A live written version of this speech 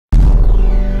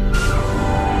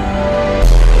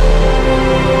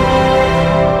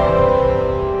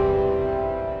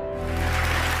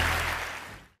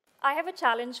a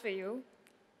challenge for you.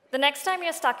 The next time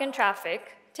you're stuck in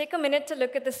traffic, take a minute to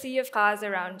look at the sea of cars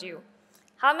around you.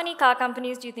 How many car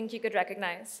companies do you think you could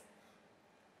recognize?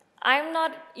 I'm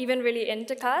not even really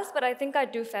into cars, but I think I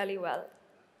do fairly well.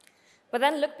 But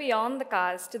then look beyond the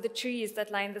cars to the trees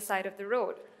that line the side of the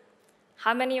road.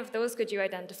 How many of those could you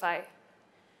identify?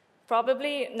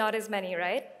 Probably not as many,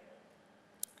 right?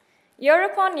 Year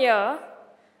upon year,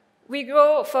 we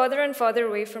grow further and further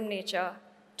away from nature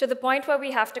to the point where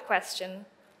we have to question,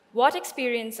 what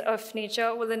experience of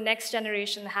nature will the next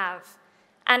generation have?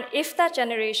 And if that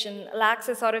generation lacks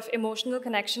a sort of emotional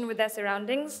connection with their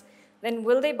surroundings, then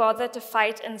will they bother to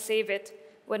fight and save it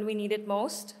when we need it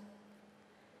most?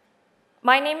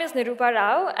 My name is Nirupa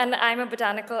Rao, and I'm a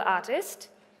botanical artist.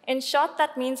 In short,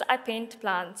 that means I paint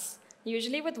plants,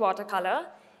 usually with watercolor,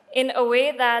 in a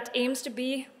way that aims to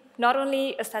be not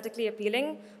only aesthetically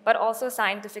appealing, but also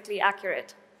scientifically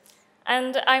accurate.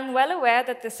 And I'm well aware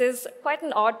that this is quite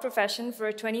an odd profession for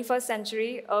a 21st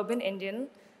century urban Indian.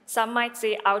 Some might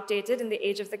say outdated in the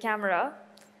age of the camera.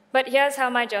 But here's how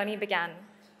my journey began.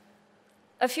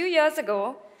 A few years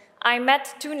ago, I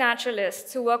met two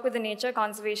naturalists who work with the Nature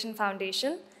Conservation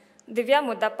Foundation, Divya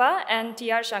Mudappa and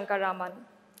Shankar Raman.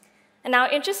 And now,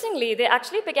 interestingly, they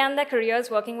actually began their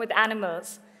careers working with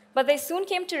animals, but they soon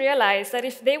came to realize that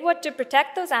if they were to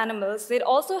protect those animals, they'd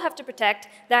also have to protect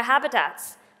their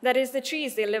habitats, that is, the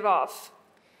trees they live off.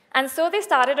 And so they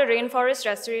started a rainforest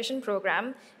restoration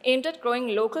program aimed at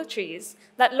growing local trees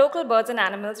that local birds and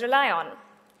animals rely on.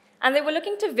 And they were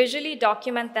looking to visually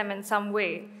document them in some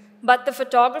way, but the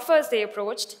photographers they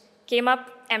approached came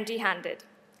up empty-handed.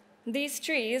 These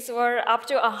trees were up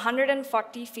to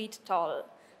 140 feet tall.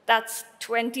 That's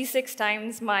 26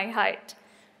 times my height.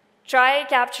 Try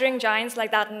capturing giants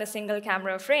like that in a single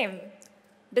camera frame.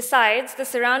 Besides, the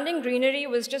surrounding greenery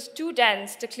was just too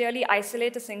dense to clearly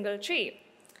isolate a single tree.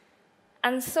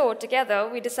 And so, together,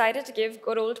 we decided to give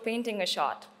good old painting a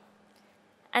shot.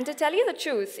 And to tell you the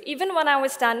truth, even when I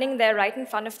was standing there right in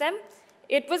front of them,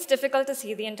 it was difficult to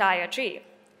see the entire tree.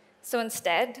 So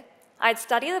instead, I'd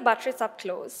study the buttress up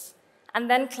close, and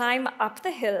then climb up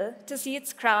the hill to see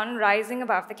its crown rising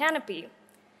above the canopy.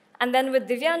 And then with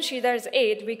Divya and Sridhar's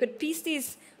aid, we could piece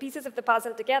these pieces of the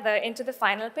puzzle together into the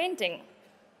final painting.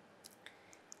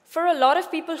 For a lot of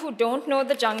people who don't know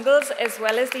the jungles as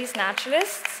well as these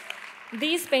naturalists,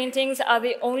 these paintings are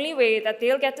the only way that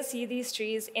they'll get to see these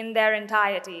trees in their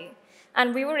entirety.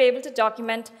 And we were able to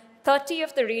document 30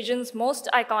 of the region's most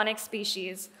iconic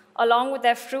species, along with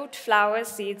their fruit, flowers,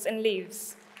 seeds, and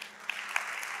leaves.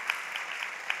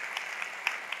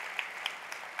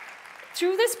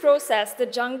 Through this process, the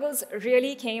jungles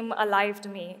really came alive to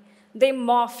me. They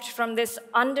morphed from this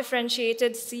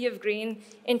undifferentiated sea of green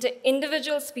into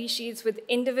individual species with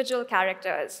individual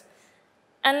characters.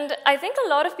 And I think a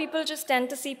lot of people just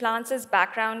tend to see plants as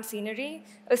background scenery,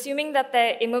 assuming that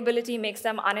their immobility makes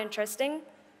them uninteresting.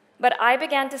 But I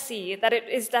began to see that it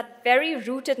is that very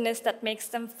rootedness that makes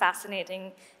them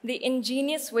fascinating, the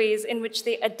ingenious ways in which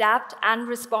they adapt and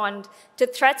respond to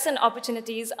threats and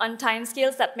opportunities on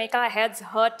timescales that make our heads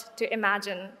hurt to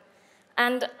imagine.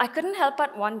 And I couldn't help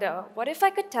but wonder, what if I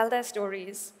could tell their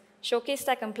stories, showcase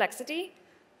their complexity?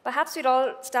 Perhaps we'd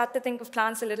all start to think of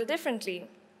plants a little differently.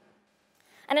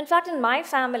 And in fact, in my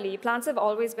family, plants have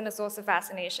always been a source of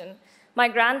fascination. My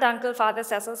granduncle, Father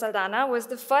Cecil Saldana, was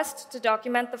the first to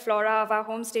document the flora of our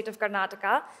home state of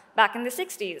Karnataka back in the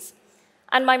 60s.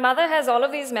 And my mother has all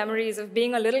of these memories of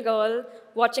being a little girl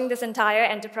watching this entire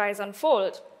enterprise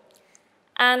unfold.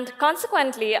 And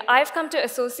consequently, I've come to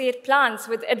associate plants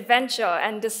with adventure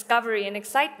and discovery and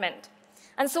excitement.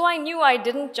 And so I knew I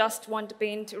didn't just want to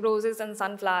paint roses and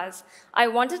sunflowers. I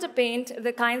wanted to paint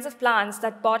the kinds of plants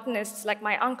that botanists like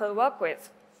my uncle work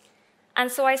with. And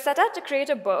so I set out to create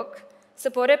a book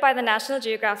supported by the National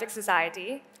Geographic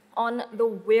Society on the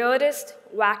weirdest,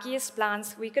 wackiest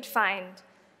plants we could find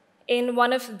in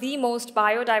one of the most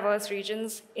biodiverse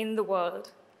regions in the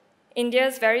world,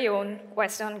 India's very own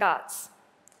Western Ghats.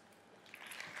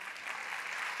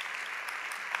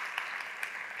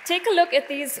 Take a look at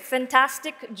these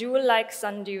fantastic jewel-like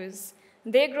sundews.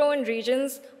 They grow in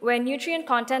regions where nutrient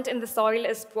content in the soil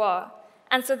is poor,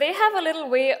 and so they have a little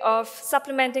way of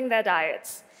supplementing their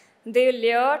diets. They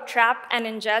lure, trap, and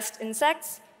ingest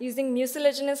insects using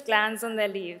mucilaginous glands on their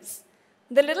leaves.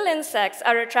 The little insects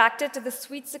are attracted to the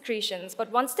sweet secretions,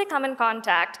 but once they come in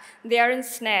contact, they are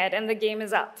ensnared and the game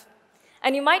is up.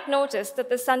 And you might notice that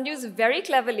the sundews very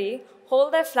cleverly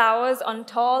hold their flowers on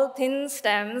tall, thin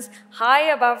stems high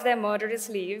above their murderous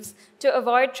leaves to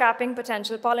avoid trapping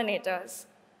potential pollinators.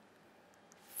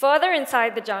 Further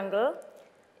inside the jungle,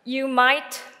 you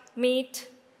might meet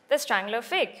the Strangler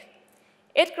Fig.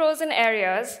 It grows in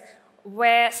areas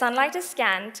where sunlight is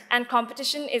scant and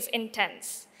competition is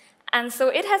intense. And so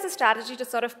it has a strategy to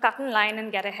sort of cut in line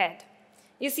and get ahead.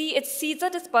 You see, its seeds are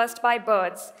dispersed by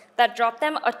birds that drop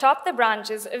them atop the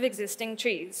branches of existing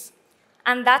trees.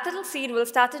 And that little seed will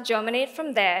start to germinate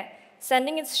from there,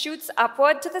 sending its shoots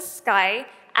upward to the sky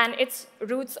and its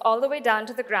roots all the way down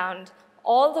to the ground,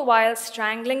 all the while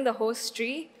strangling the host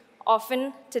tree,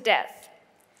 often to death.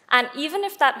 And even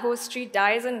if that host tree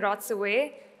dies and rots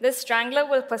away, this strangler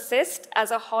will persist as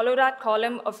a hollowed-out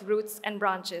column of roots and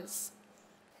branches.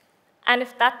 And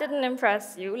if that didn't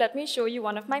impress you, let me show you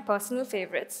one of my personal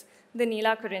favorites, the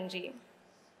Nila Kurinji.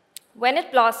 When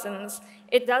it blossoms,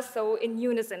 it does so in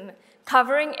unison,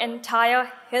 covering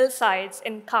entire hillsides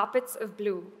in carpets of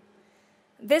blue.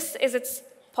 This is its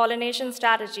pollination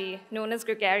strategy, known as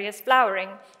gregarious flowering,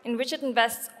 in which it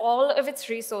invests all of its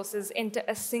resources into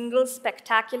a single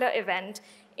spectacular event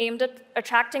aimed at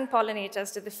attracting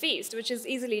pollinators to the feast, which is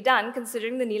easily done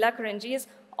considering the Nila Kurinji is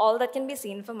all that can be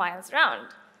seen for miles around.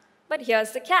 But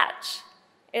here's the catch.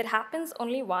 It happens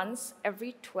only once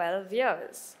every 12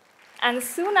 years. And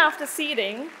soon after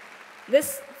seeding,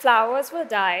 these flowers will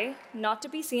die, not to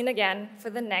be seen again for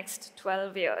the next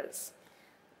 12 years.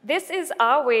 This is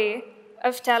our way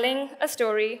of telling a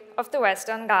story of the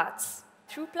Western Ghats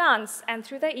through plants and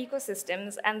through their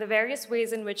ecosystems and the various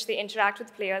ways in which they interact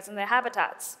with players in their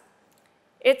habitats.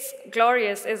 It's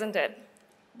glorious, isn't it?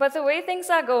 But the way things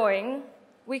are going,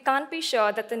 we can't be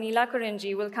sure that the Nila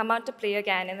Kurinji will come out to play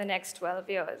again in the next 12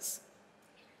 years.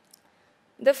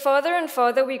 The further and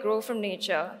further we grow from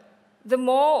nature, the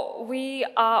more we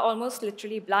are almost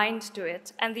literally blind to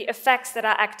it and the effects that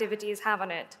our activities have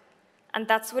on it. And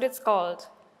that's what it's called,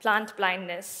 plant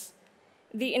blindness.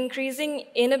 The increasing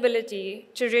inability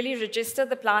to really register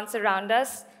the plants around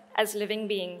us as living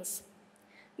beings.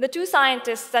 The two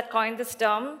scientists that coined this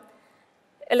term,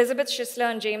 Elizabeth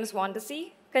Schisler and James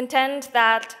Wandesey, contend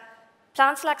that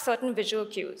plants lack certain visual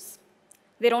cues.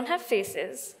 They don't have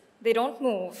faces, they don't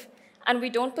move, and we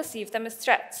don't perceive them as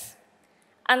threats.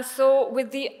 And so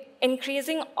with the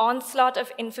increasing onslaught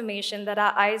of information that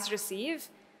our eyes receive,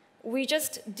 we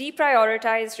just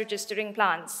deprioritize registering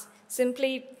plants,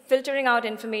 simply filtering out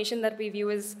information that we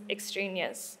view as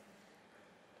extraneous.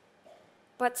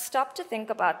 But stop to think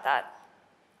about that.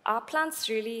 Are plants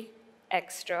really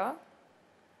extra?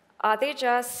 Are they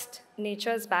just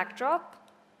nature's backdrop?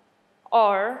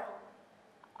 Or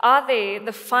are they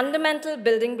the fundamental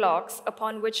building blocks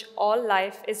upon which all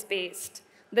life is based,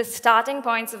 the starting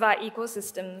points of our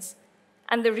ecosystems,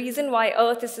 and the reason why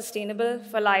Earth is sustainable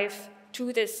for life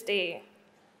to this day?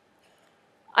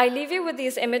 I leave you with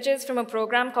these images from a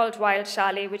program called Wild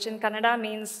Shale, which in Kannada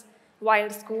means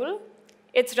wild school.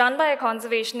 It's run by a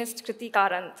conservationist, Kriti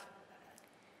Karanth.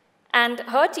 And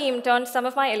her team turned some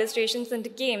of my illustrations into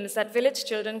games that village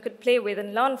children could play with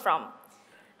and learn from.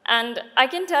 And I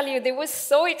can tell you, they were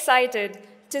so excited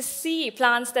to see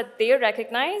plants that they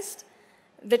recognized,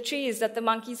 the trees that the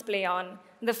monkeys play on,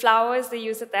 the flowers they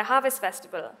use at their harvest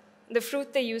festival, the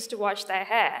fruit they use to wash their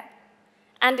hair.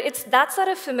 And it's that sort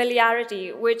of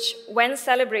familiarity which, when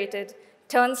celebrated,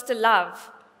 turns to love,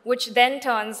 which then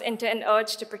turns into an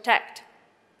urge to protect.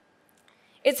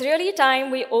 It's really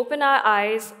time we open our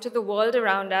eyes to the world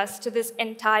around us, to this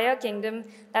entire kingdom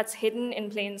that's hidden in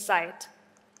plain sight.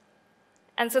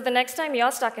 And so the next time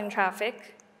you're stuck in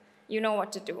traffic, you know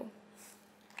what to do.